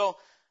 So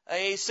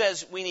he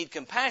says we need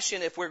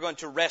compassion if we're going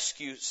to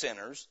rescue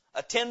sinners,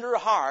 a tender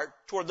heart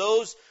toward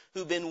those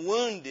who've been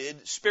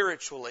wounded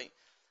spiritually.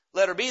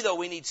 Letter B, though,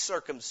 we need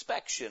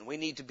circumspection. We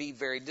need to be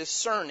very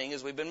discerning,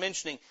 as we've been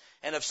mentioning.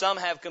 And if some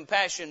have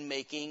compassion,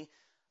 making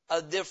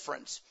a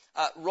difference.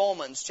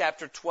 Romans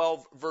chapter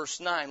 12, verse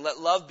 9. Let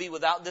love be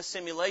without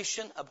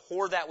dissimulation.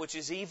 Abhor that which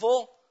is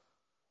evil.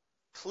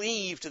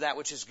 Cleave to that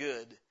which is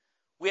good.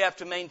 We have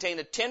to maintain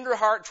a tender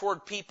heart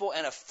toward people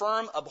and a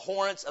firm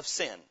abhorrence of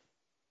sin.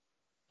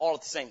 All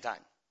at the same time.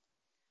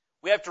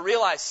 We have to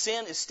realize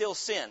sin is still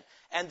sin.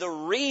 And the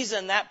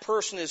reason that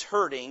person is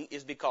hurting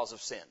is because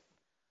of sin.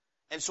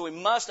 And so we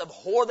must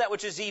abhor that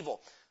which is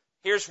evil.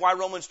 Here's why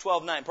Romans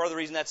 12:9. Part of the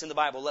reason that's in the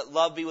Bible. Let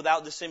love be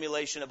without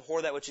dissimulation.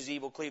 Abhor that which is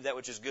evil. Cleave that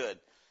which is good.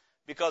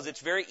 Because it's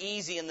very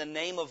easy in the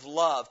name of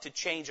love to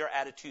change our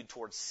attitude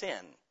towards sin.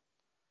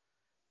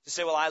 To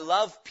say, well, I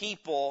love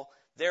people,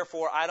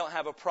 therefore I don't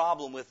have a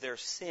problem with their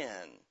sin.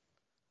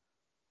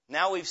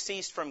 Now we've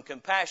ceased from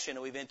compassion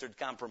and we've entered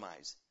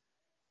compromise.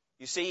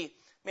 You see,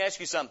 let me ask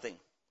you something.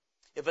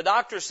 If a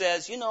doctor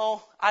says, you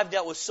know, I've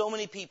dealt with so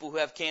many people who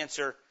have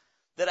cancer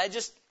that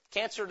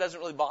cancer doesn't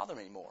really bother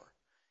me anymore.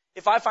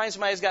 If I find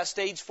somebody who's got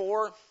stage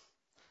 4,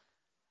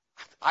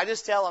 I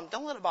just tell them,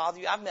 don't let it bother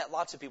you. I've met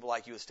lots of people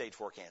like you with stage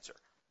 4 cancer.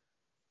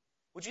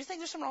 Would you think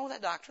there's something wrong with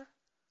that doctor?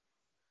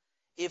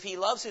 If he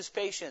loves his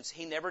patients,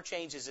 he never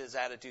changes his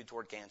attitude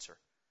toward cancer.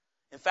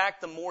 In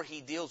fact, the more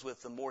he deals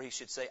with, the more he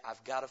should say,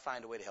 I've got to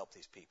find a way to help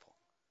these people.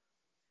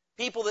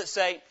 People that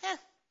say,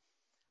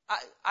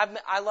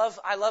 I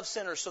love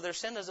sinners, so their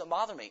sin doesn't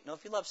bother me. No,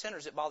 if you love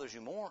sinners, it bothers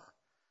you more.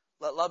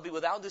 Let love be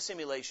without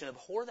dissimulation.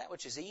 Abhor that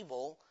which is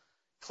evil.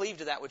 Cleave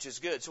to that which is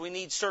good. So we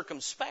need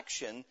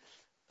circumspection.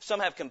 Some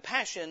have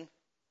compassion.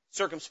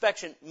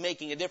 Circumspection,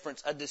 making a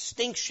difference. A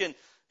distinction.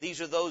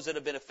 These are those that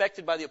have been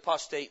affected by the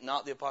apostate,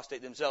 not the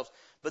apostate themselves.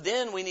 But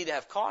then we need to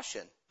have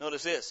caution.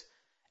 Notice this.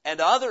 And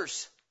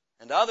others.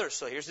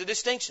 So here's the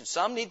distinction.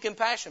 Some need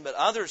compassion, but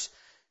others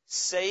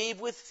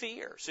save with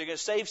fear. So you're going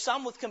to save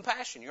some with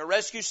compassion. You're going to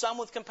rescue some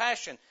with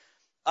compassion.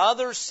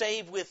 Others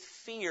save with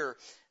fear.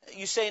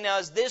 You say, now,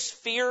 is this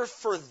fear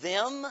for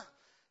them?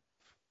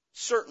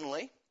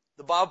 Certainly.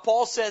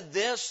 Paul said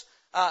this,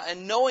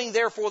 and knowing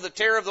therefore the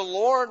terror of the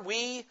Lord,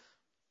 we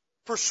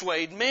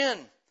persuade men.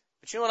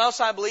 But you know what else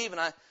I believe?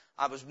 And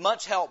I was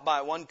much helped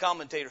by one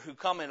commentator who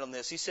commented on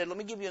this. He said, let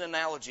me give you an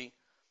analogy.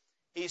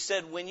 He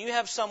said, when you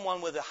have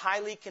someone with a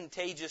highly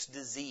contagious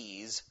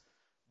disease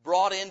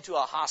brought into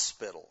a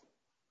hospital,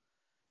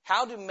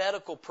 how do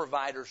medical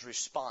providers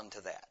respond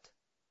to that?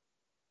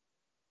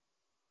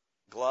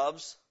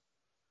 Gloves?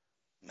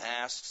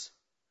 Masks,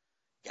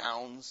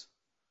 gowns.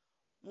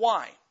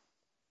 Why?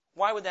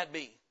 Why would that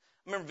be?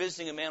 I remember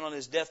visiting a man on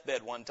his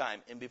deathbed one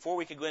time, and before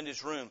we could go into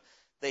his room,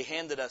 they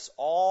handed us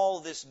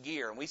all this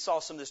gear. And we saw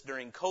some of this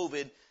during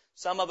COVID,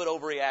 some of it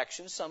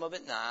overreaction, some of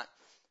it not,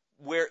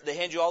 where they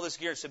hand you all this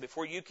gear and said,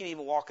 before you can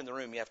even walk in the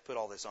room, you have to put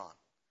all this on.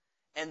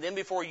 And then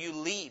before you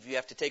leave, you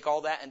have to take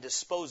all that and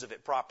dispose of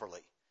it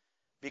properly,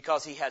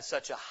 because he had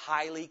such a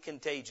highly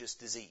contagious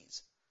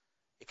disease.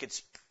 It could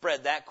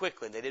spread that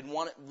quickly. They didn't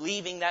want it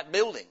leaving that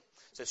building.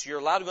 So you're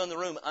allowed to go in the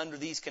room under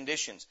these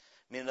conditions.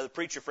 Me and another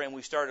preacher friend,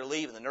 we started to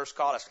leave, and the nurse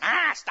called us.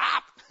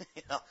 Stop!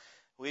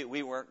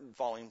 We weren't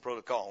following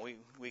protocol.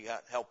 We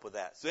got help with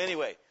that. So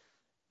anyway,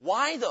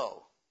 why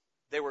though?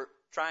 They were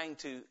trying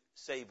to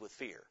save with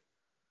fear.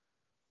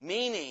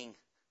 Meaning,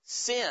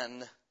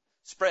 sin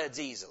spreads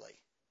easily.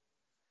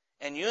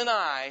 And you and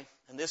I,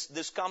 and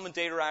this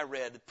commentator I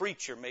read, the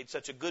preacher, made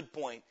such a good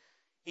point.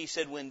 He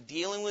said, when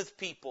dealing with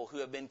people who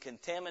have been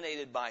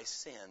contaminated by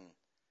sin,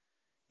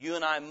 you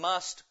and I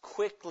must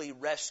quickly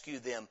rescue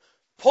them,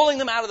 pulling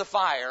them out of the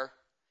fire,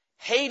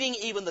 hating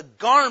even the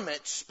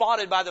garment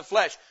spotted by the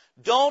flesh.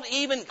 Don't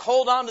even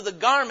hold on to the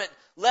garment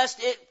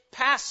lest it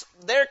pass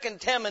their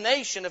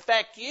contamination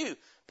affect you.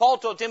 Paul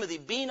told Timothy,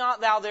 be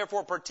not thou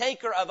therefore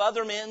partaker of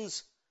other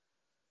men's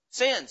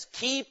sins.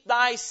 Keep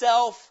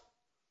thyself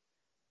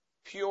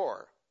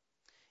pure.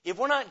 If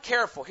we're not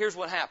careful, here's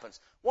what happens.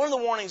 One of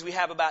the warnings we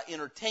have about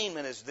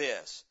entertainment is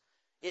this.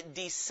 It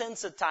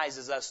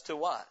desensitizes us to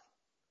what?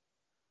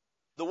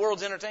 The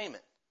world's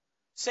entertainment.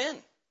 Sin.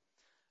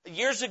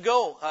 Years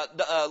ago,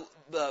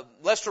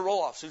 Lester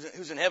Roloff,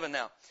 who's in heaven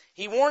now,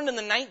 he warned in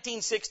the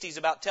 1960s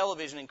about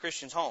television in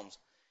Christians' homes.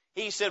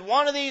 He said,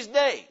 one of these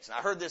days, and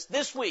I heard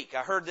this week,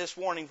 I heard this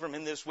warning from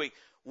him this week,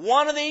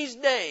 one of these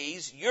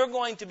days, you're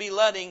going to be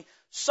letting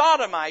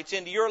sodomites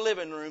into your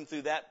living room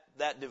through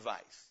that device.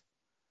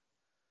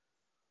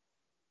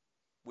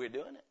 We're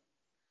doing it.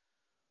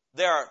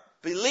 There are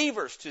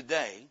believers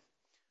today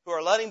who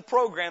are letting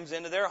programs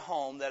into their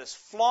home that is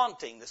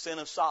flaunting the sin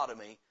of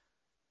sodomy.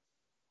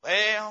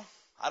 Well,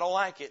 I don't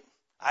like it.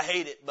 I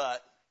hate it,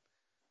 but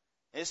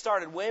it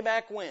started way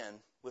back when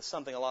with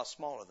something a lot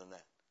smaller than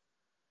that.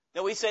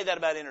 Now, we say that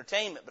about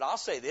entertainment, but I'll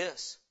say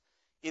this.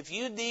 If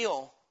you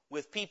deal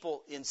with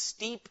people in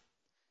steep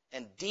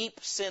and deep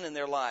sin in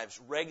their lives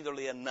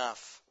regularly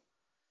enough,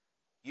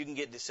 you can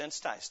get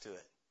desensitized to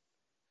it.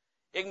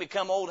 It can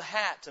become old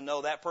hat to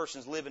know that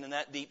person's living in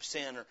that deep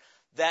sin or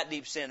that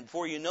deep sin.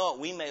 Before you know it,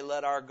 we may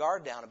let our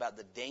guard down about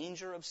the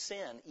danger of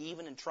sin,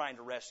 even in trying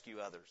to rescue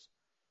others.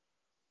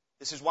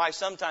 This is why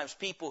sometimes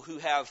people who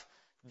have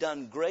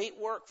done great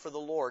work for the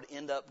Lord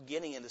end up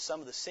getting into some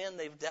of the sin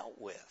they've dealt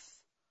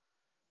with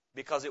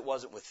because it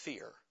wasn't with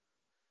fear.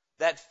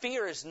 That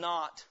fear is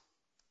not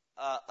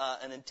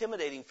an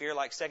intimidating fear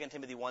like 2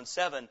 Timothy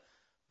 1:7,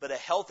 but a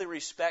healthy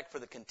respect for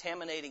the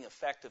contaminating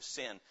effect of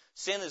sin.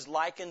 Sin is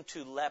likened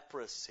to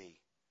leprosy.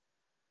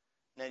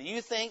 Now, do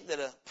you think that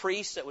a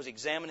priest that was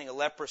examining a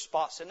leprous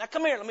spot said, now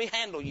come here, let me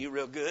handle you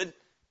real good?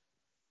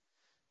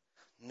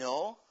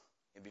 No,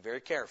 you'd be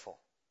very careful.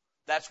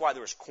 That's why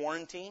there was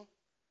quarantine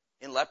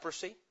in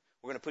leprosy.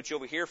 We're going to put you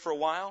over here for a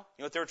while.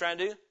 You know what they were trying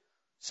to do?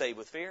 Save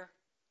with fear.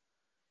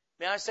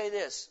 May I say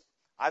this?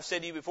 I've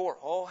said to you before,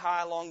 oh, how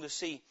I long to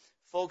see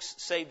folks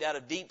saved out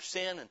of deep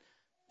sin and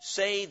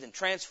saved and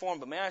transformed.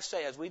 But may I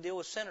say, as we deal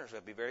with sinners, we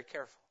have to be very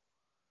careful.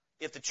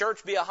 If the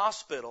church be a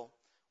hospital,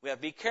 we have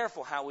to be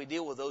careful how we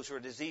deal with those who are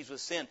diseased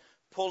with sin,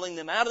 pulling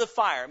them out of the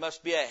fire. It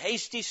must be a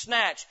hasty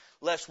snatch,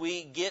 lest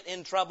we get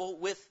in trouble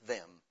with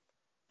them.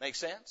 Make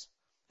sense?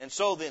 And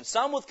so then,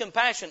 some with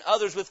compassion,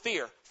 others with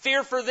fear.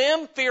 Fear for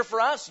them, fear for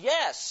us?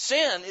 Yes,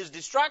 sin is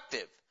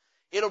destructive.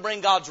 It'll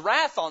bring God's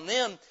wrath on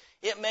them.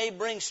 It may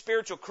bring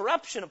spiritual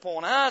corruption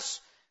upon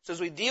us. So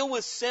as we deal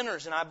with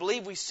sinners, and I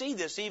believe we see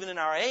this even in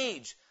our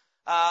age,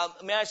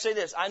 may I say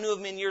this? I knew of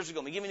men years ago.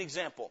 Let me give you an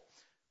example.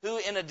 Who,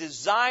 in a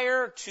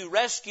desire to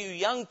rescue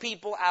young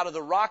people out of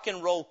the rock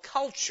and roll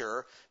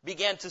culture,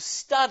 began to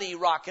study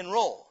rock and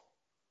roll.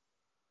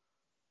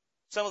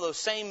 Some of those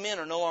same men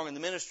are no longer in the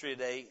ministry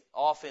today,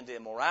 off into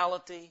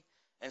immorality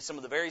and some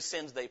of the very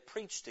sins they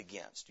preached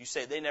against. You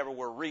say they never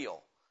were real.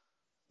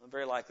 Well,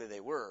 very likely they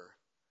were.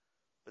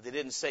 But they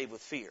didn't save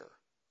with fear.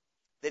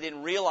 They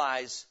didn't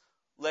realize,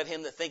 let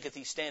him that thinketh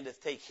he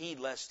standeth take heed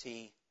lest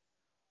he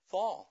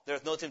fall. There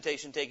is no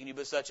temptation taken you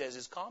but such as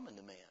is common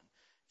to man.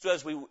 So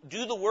as we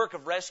do the work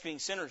of rescuing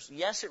sinners,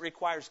 yes, it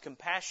requires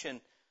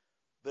compassion,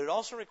 but it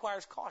also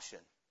requires caution.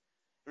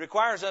 It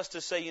requires us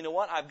to say, you know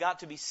what, I've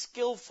got to be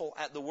skillful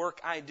at the work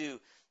I do,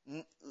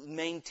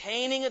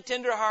 maintaining a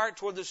tender heart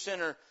toward the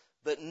sinner,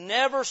 but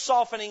never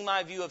softening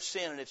my view of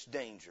sin and its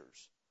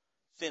dangers.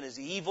 Sin is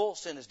evil,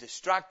 sin is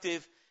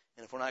destructive,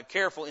 and if we're not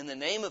careful, in the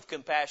name of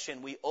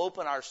compassion, we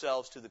open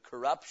ourselves to the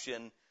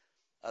corruption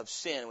of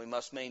sin. We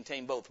must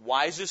maintain both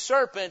wise as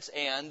serpents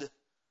and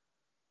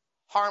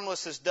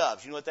harmless as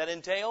doves. You know what that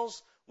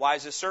entails?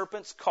 Wise as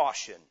serpents,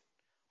 caution.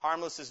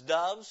 Harmless as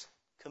doves,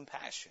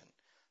 compassion.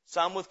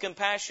 Some with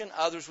compassion,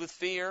 others with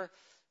fear,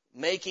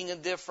 making a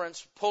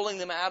difference, pulling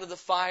them out of the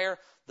fire.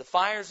 The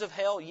fires of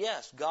hell,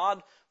 yes,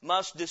 God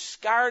must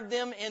discard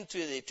them into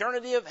the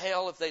eternity of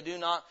hell if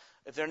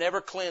they're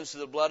never cleansed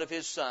through the blood of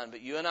His Son.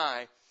 But you and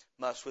I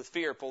must with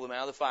fear pull them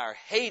out of the fire.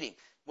 Hating.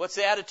 What's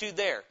the attitude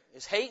there?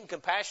 Is hate and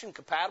compassion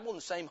compatible in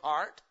the same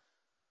heart?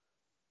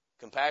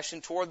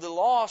 Compassion toward the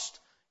lost,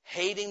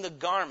 hating the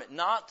garment,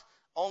 not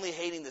only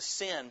hating the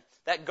sin.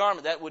 That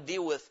garment, that would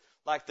deal with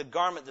like the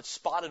garment that's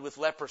spotted with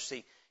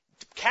leprosy.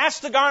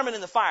 Cast the garment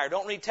in the fire.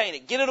 Don't retain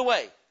it. Get it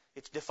away.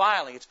 It's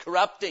defiling. It's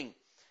corrupting.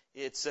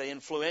 It's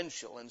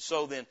influential. And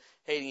so then,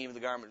 hating even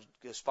the garment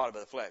spotted by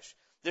the flesh.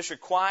 This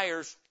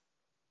requires,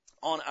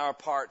 on our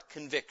part,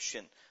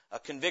 conviction. A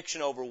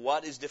conviction over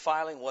what is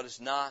defiling, what is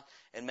not,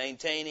 and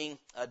maintaining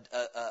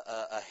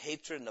a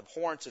hatred and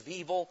abhorrence of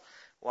evil,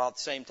 while at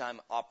the same time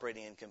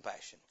operating in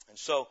compassion. And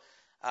so,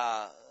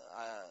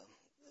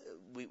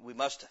 we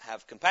must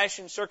have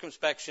compassion,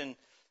 circumspection,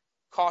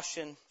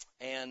 caution,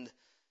 and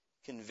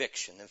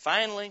conviction. And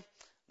finally,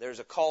 there's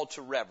a call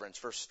to reverence,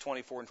 verses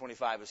 24 and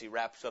 25 as he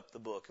wraps up the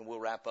book, and we'll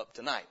wrap up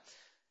tonight.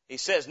 He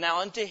says, now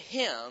unto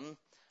him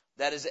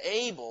that is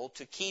able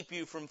to keep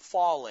you from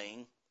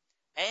falling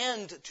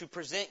and to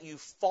present you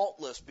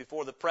faultless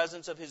before the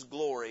presence of His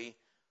glory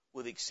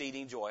with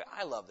exceeding joy.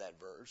 I love that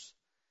verse.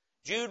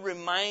 Jude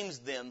reminds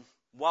them,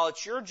 while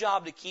it's your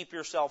job to keep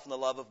yourself in the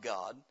love of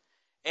God,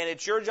 and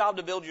it's your job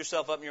to build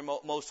yourself up in your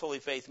most holy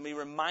faith, let me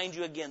remind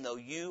you again, though,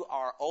 you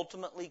are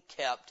ultimately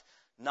kept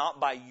not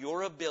by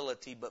your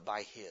ability, but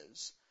by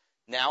His.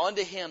 Now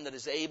unto Him that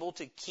is able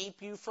to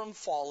keep you from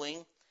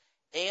falling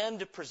and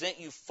to present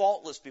you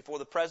faultless before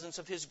the presence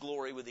of His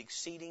glory with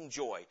exceeding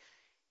joy.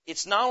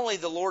 It's not only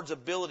the Lord's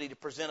ability to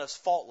present us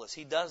faultless.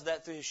 He does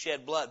that through His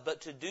shed blood,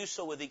 but to do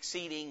so with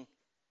exceeding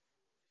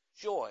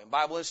joy. In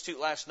Bible Institute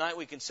last night,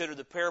 we considered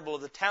the parable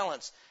of the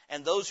talents,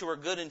 and those who are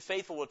good and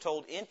faithful were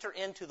told, enter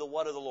into the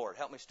what of the Lord?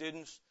 Help me,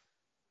 students.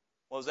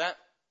 What was that?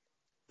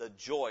 The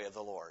joy of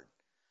the Lord.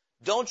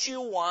 Don't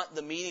you want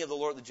the meeting of the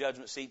Lord at the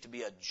judgment seat to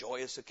be a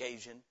joyous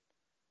occasion?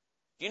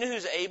 Do you know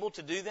who's able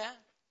to do that?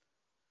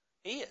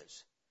 He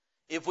is.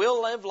 If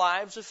we'll live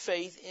lives of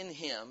faith in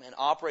Him and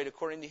operate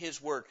according to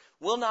His Word,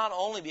 we'll not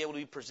only be able to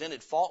be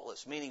presented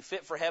faultless, meaning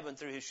fit for heaven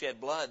through His shed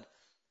blood,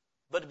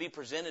 but to be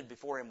presented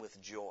before Him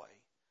with joy.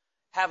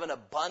 Have an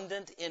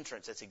abundant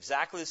entrance. That's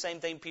exactly the same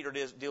thing Peter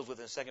deals with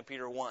in 2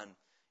 Peter 1.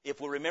 If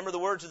we'll remember the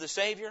words of the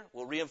Savior,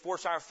 we'll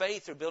reinforce our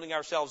faith through building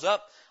ourselves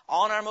up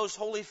on our most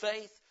holy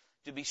faith,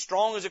 to be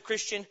strong as a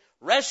Christian,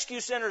 rescue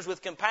sinners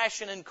with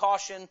compassion and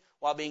caution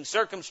while being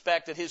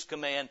circumspect at His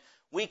command.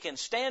 We can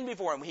stand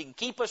before Him. He can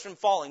keep us from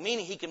falling,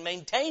 meaning He can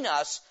maintain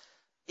us.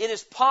 It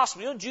is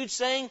possible. You know what Jude's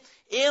saying?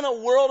 In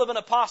a world of an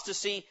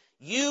apostasy,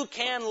 you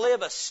can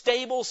live a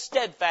stable,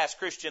 steadfast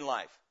Christian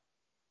life.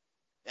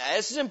 Now,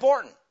 this is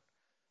important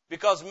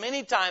because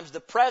many times the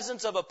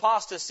presence of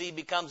apostasy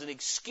becomes an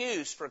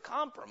excuse for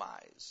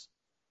compromise.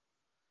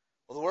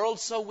 Well, the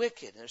world's so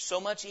wicked, and there's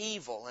so much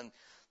evil, and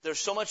there's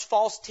so much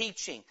false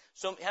teaching.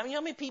 So, how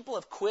many people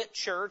have quit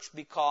church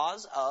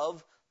because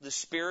of the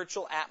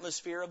spiritual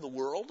atmosphere of the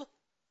world?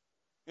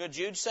 You know what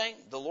Jude's saying?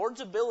 The Lord's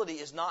ability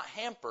is not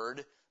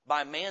hampered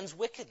by man's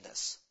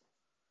wickedness.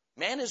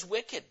 Man is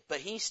wicked,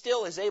 but He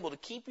still is able to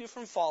keep you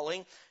from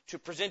falling, to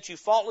present you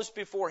faultless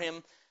before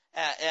Him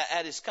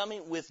at His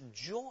coming with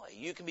joy.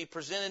 You can be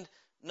presented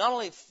not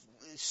only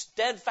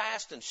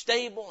steadfast and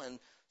stable and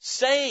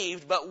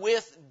saved, but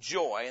with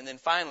joy. And then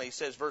finally, he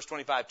says, verse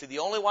 25, to the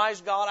only wise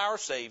God, our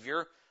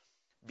Savior,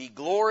 be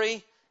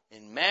glory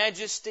and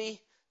majesty,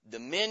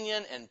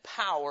 dominion and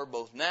power,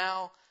 both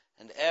now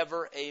and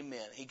ever.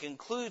 Amen. He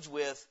concludes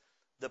with,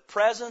 the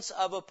presence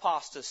of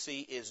apostasy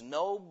is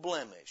no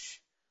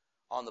blemish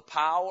on the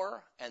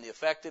power and the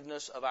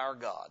effectiveness of our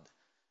God.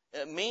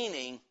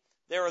 Meaning,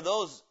 there are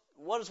those,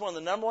 what is one of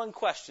the number one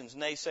questions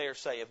naysayers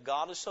say? If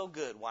God is so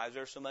good, why is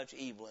there so much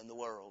evil in the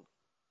world?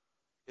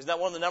 Isn't that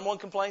one of the number one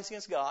complaints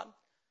against God?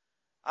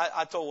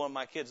 I told one of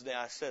my kids today,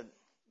 I said,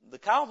 the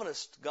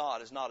Calvinist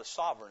God is not as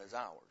sovereign as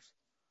ours.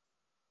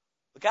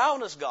 The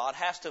Calvinist God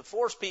has to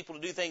force people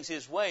to do things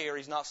His way or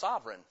He's not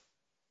sovereign.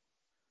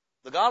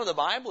 The God of the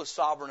Bible is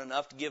sovereign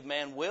enough to give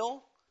man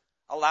will,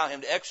 allow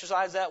him to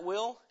exercise that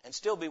will, and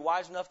still be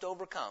wise enough to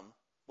overcome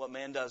what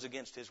man does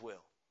against His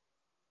will.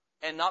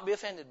 And not be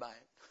offended by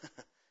it.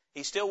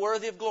 He's still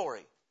worthy of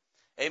glory.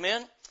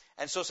 Amen?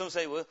 And so some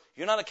say, well,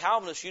 you're not a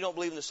Calvinist, you don't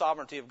believe in the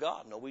sovereignty of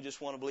God. No, we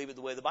just want to believe it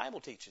the way the Bible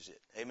teaches it.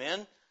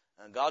 Amen?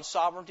 And God's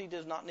sovereignty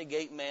does not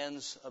negate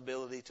man's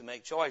ability to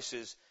make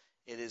choices.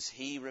 It is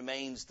He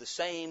remains the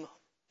same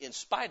in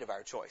spite of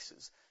our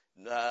choices.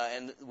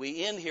 And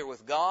we end here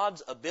with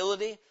God's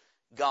ability,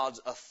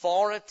 God's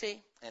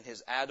authority, and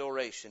His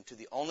adoration to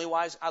the only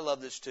wise, I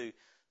love this too,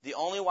 the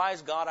only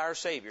wise God, our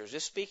Savior. Is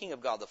this speaking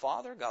of God the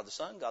Father, God the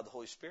Son, God the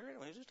Holy Spirit?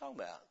 What is this talking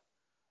about?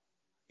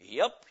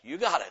 Yep, you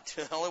got it.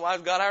 The only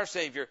wise God, our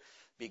Savior,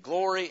 be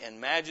glory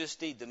and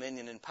majesty,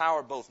 dominion and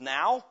power, both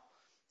now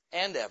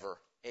and ever.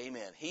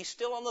 Amen. He's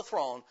still on the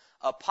throne.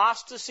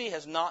 Apostasy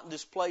has not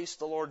displaced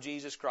the Lord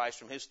Jesus Christ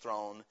from His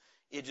throne.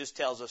 It just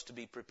tells us to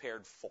be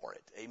prepared for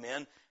it.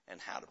 Amen. And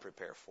how to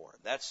prepare for it.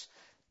 That's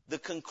the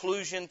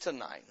conclusion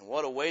tonight. And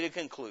what a way to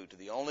conclude. To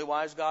the only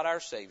wise God, our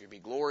Savior, be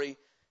glory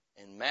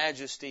and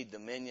majesty,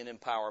 dominion and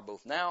power,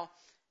 both now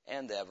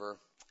and ever.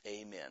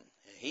 Amen.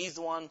 And He's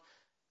the one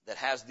that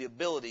has the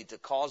ability to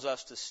cause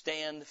us to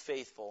stand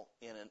faithful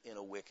in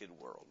a wicked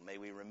world. May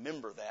we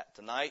remember that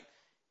tonight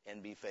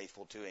and be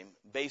faithful to Him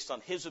based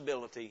on His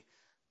ability,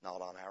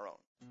 not on our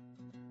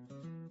own.